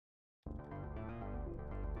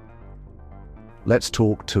Let's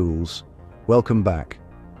talk tools. Welcome back.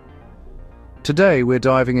 Today we're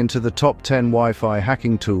diving into the top 10 Wi-Fi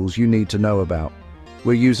hacking tools you need to know about.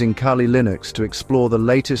 We're using Kali Linux to explore the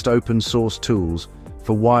latest open source tools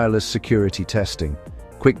for wireless security testing.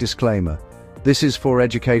 Quick disclaimer, this is for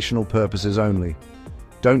educational purposes only.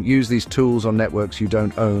 Don't use these tools on networks you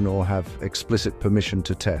don't own or have explicit permission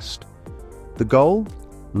to test. The goal?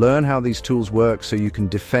 Learn how these tools work so you can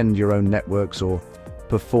defend your own networks or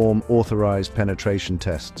perform authorized penetration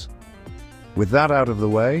tests. With that out of the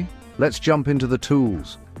way, let's jump into the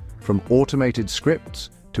tools. From automated scripts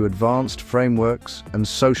to advanced frameworks and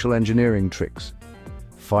social engineering tricks.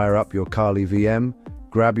 Fire up your Kali VM,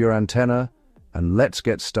 grab your antenna, and let's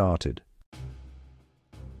get started.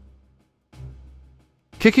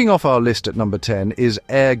 Kicking off our list at number 10 is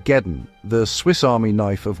Airgeddon, the Swiss Army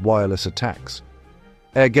knife of wireless attacks.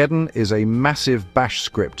 Airgeddon is a massive bash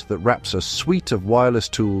script that wraps a suite of wireless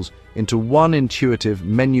tools into one intuitive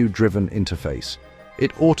menu-driven interface.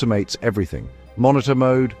 It automates everything: monitor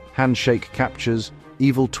mode, handshake captures,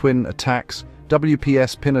 evil twin attacks,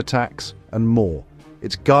 WPS pin attacks, and more.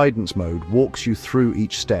 Its guidance mode walks you through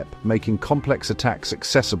each step, making complex attacks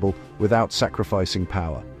accessible without sacrificing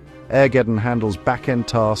power. Airgeddon handles back-end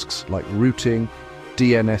tasks like routing,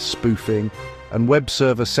 DNS spoofing, and web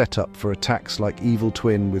server setup for attacks like Evil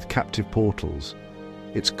Twin with captive portals.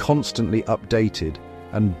 It's constantly updated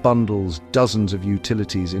and bundles dozens of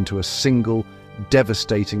utilities into a single,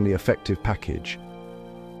 devastatingly effective package.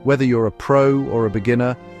 Whether you're a pro or a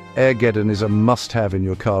beginner, Airgeddon is a must-have in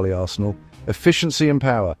your Kali arsenal. Efficiency and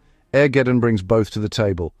power, Airgeddon brings both to the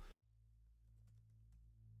table.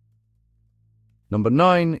 Number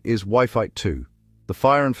 9 is Wi-Fi 2, the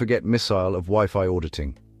fire-and-forget missile of Wi-Fi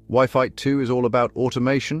auditing. Wi-Fi 2 is all about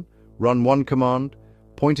automation. Run one command,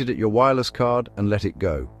 point it at your wireless card, and let it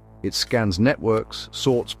go. It scans networks,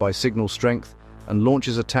 sorts by signal strength, and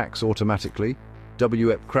launches attacks automatically.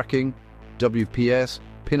 WEP cracking, WPS,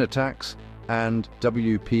 pin attacks, and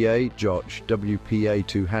WPA, JOTCH,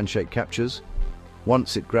 WPA2 handshake captures.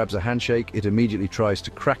 Once it grabs a handshake, it immediately tries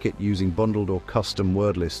to crack it using bundled or custom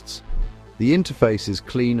word lists. The interface is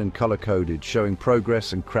clean and color-coded, showing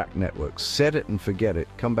progress and cracked networks. Set it and forget it,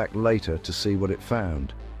 come back later to see what it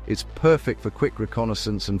found. It's perfect for quick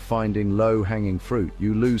reconnaissance and finding low-hanging fruit.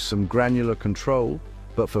 You lose some granular control,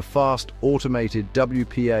 but for fast, automated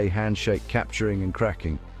WPA handshake capturing and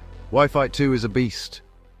cracking. Wi-Fi 2 is a beast.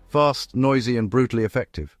 Fast, noisy, and brutally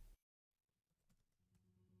effective.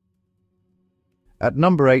 At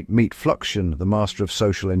number 8, meet Fluxion, the master of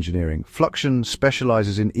social engineering. Fluxion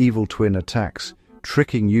specializes in evil twin attacks,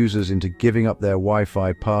 tricking users into giving up their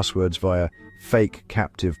Wi-Fi passwords via fake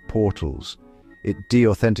captive portals. It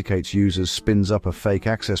de-authenticates users, spins up a fake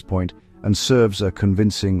access point, and serves a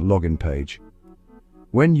convincing login page.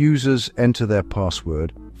 When users enter their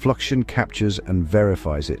password, Fluxion captures and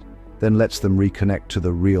verifies it, then lets them reconnect to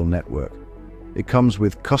the real network. It comes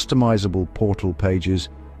with customizable portal pages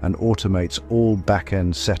and automates all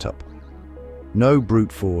back-end setup. No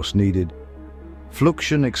brute force needed.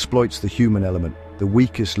 Fluxion exploits the human element, the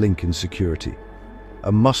weakest link in security.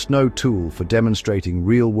 A must-know tool for demonstrating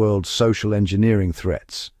real-world social engineering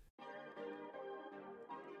threats.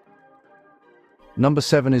 Number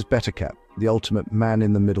 7 is Bettercap, the ultimate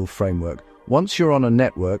man-in-the-middle framework. Once you're on a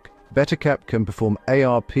network, Bettercap can perform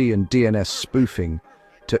ARP and DNS spoofing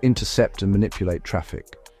to intercept and manipulate traffic.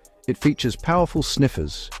 It features powerful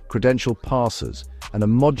sniffers, credential parsers, and a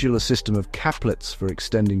modular system of caplets for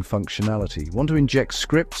extending functionality. Want to inject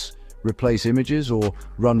scripts, replace images, or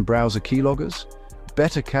run browser keyloggers?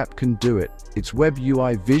 Bettercap can do it. Its web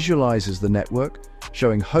UI visualizes the network,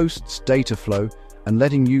 showing hosts, data flow, and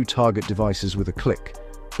letting you target devices with a click.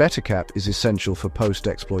 Bettercap is essential for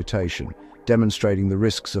post-exploitation, demonstrating the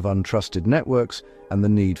risks of untrusted networks and the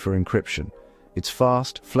need for encryption. It's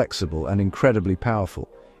fast, flexible, and incredibly powerful.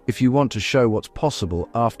 If you want to show what's possible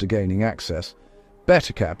after gaining access,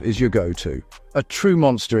 Bettercap is your go-to, a true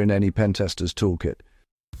monster in any pentester's toolkit.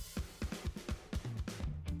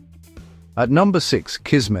 At number 6,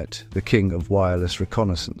 Kismet, the king of wireless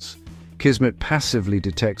reconnaissance. Kismet passively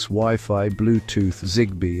detects Wi-Fi, Bluetooth,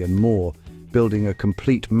 Zigbee, and more, building a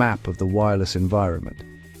complete map of the wireless environment.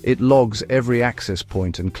 It logs every access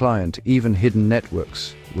point and client, even hidden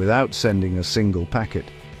networks, without sending a single packet.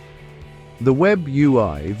 The web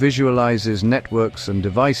UI visualizes networks and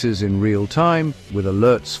devices in real time with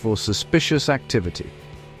alerts for suspicious activity.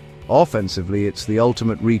 Offensively, it's the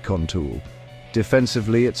ultimate recon tool.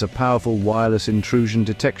 Defensively, it's a powerful wireless intrusion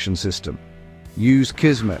detection system. Use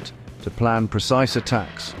Kismet to plan precise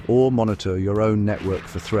attacks or monitor your own network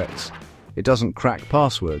for threats. It doesn't crack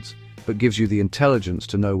passwords, but gives you the intelligence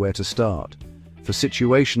to know where to start. For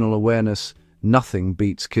situational awareness, nothing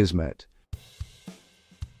beats Kismet.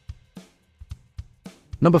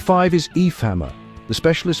 Number 5 is Eaphammer, the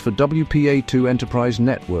specialist for WPA2 enterprise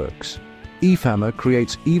networks. Eaphammer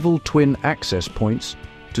creates evil twin access points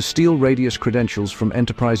to steal radius credentials from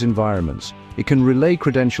enterprise environments. It can relay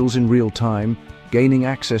credentials in real time, gaining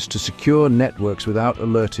access to secure networks without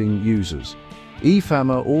alerting users.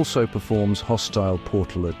 Eaphammer also performs hostile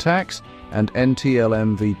portal attacks and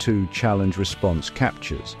NTLM-v2 challenge response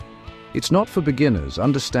captures. It's not for beginners.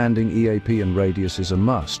 Understanding EAP and radius is a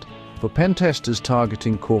must. For pen testers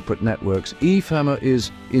targeting corporate networks, Eaphammer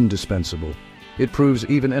is indispensable. It proves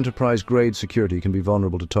even enterprise-grade security can be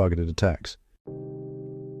vulnerable to targeted attacks.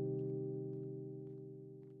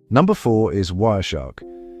 Number 4 is Wireshark,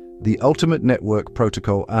 the ultimate network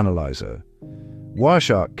protocol analyzer.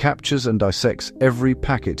 Wireshark captures and dissects every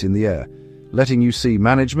packet in the air, letting you see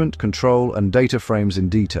management, control, and data frames in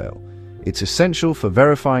detail. It's essential for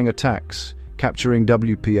verifying attacks, capturing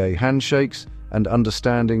WPA handshakes, and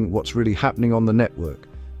understanding what's really happening on the network.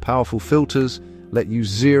 Powerful filters let you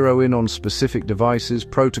zero in on specific devices,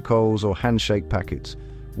 protocols, or handshake packets.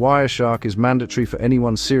 Wireshark is mandatory for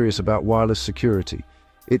anyone serious about wireless security.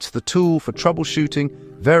 It's the tool for troubleshooting,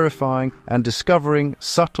 verifying, and discovering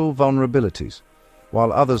subtle vulnerabilities.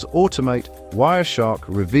 While others automate, Wireshark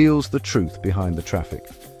reveals the truth behind the traffic.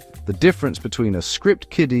 The difference between a script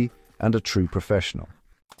kiddie and a true professional.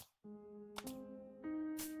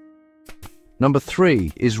 Number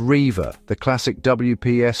 3 is Reaver, the classic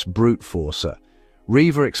WPS Brute-Forcer.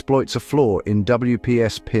 Reaver exploits a flaw in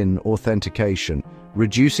WPS PIN authentication,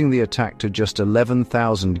 reducing the attack to just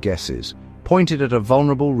 11,000 guesses, pointed at a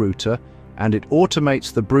vulnerable router, and it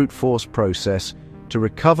automates the brute force process to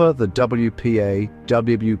recover the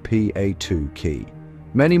WPA/WPA2 key.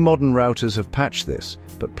 Many modern routers have patched this,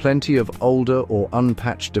 but plenty of older or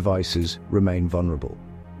unpatched devices remain vulnerable.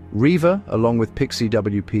 Reaver, along with Pixie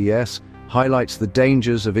WPS, highlights the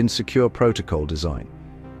dangers of insecure protocol design.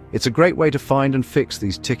 It's a great way to find and fix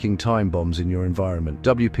these ticking time bombs in your environment.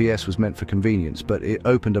 WPS was meant for convenience, but it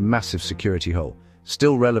opened a massive security hole.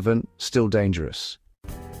 Still relevant, still dangerous.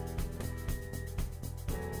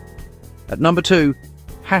 At number 2,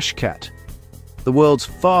 Hashcat, the world's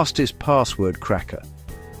fastest password cracker.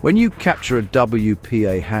 When you capture a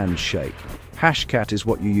WPA handshake, Hashcat is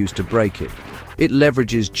what you use to break it. It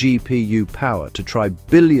leverages GPU power to try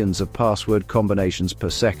billions of password combinations per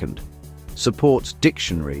second. Supports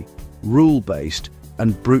dictionary, rule-based,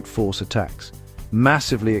 and brute force attacks,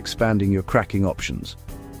 massively expanding your cracking options.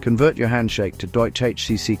 Convert your handshake to Deutsch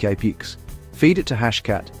HCCKPX, feed it to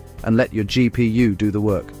Hashcat, and let your GPU do the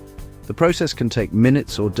work. The process can take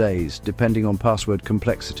minutes or days, depending on password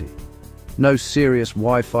complexity. No serious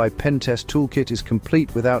Wi-Fi pen test toolkit is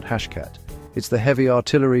complete without Hashcat. It's the heavy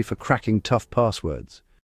artillery for cracking tough passwords.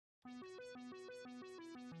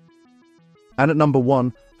 And at number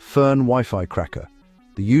 1, Fern Wi-Fi Cracker,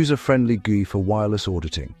 the user-friendly GUI for wireless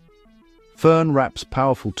auditing. Fern wraps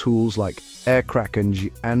powerful tools like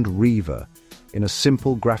Airgeddon and Reaver in a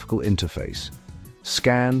simple graphical interface.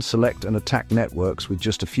 Scan, select, and attack networks with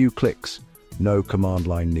just a few clicks. No command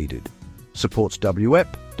line needed. Supports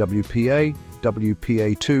WEP, WPA,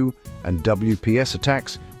 WPA2, and WPS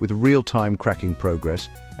attacks with real-time cracking progress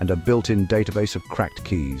and a built-in database of cracked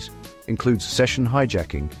keys. Includes session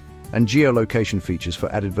hijacking and geolocation features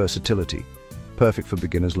for added versatility. Perfect for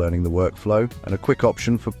beginners learning the workflow, and a quick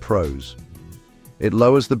option for pros. It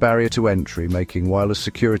lowers the barrier to entry, making wireless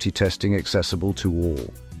security testing accessible to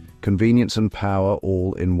all. Convenience and power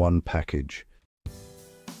all in one package.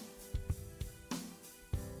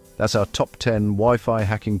 That's our top 10 Wi-Fi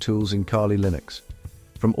hacking tools in Kali Linux.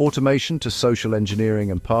 From automation to social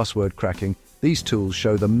engineering and password cracking, these tools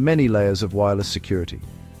show the many layers of wireless security.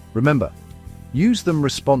 Remember, use them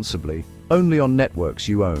responsibly only on networks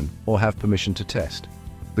you own or have permission to test.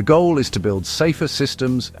 The goal is to build safer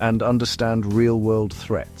systems and understand real-world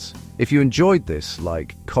threats. If you enjoyed this,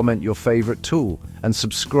 comment your favorite tool, and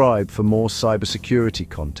subscribe for more cybersecurity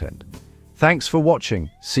content. Thanks for watching.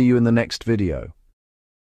 See you in the next video.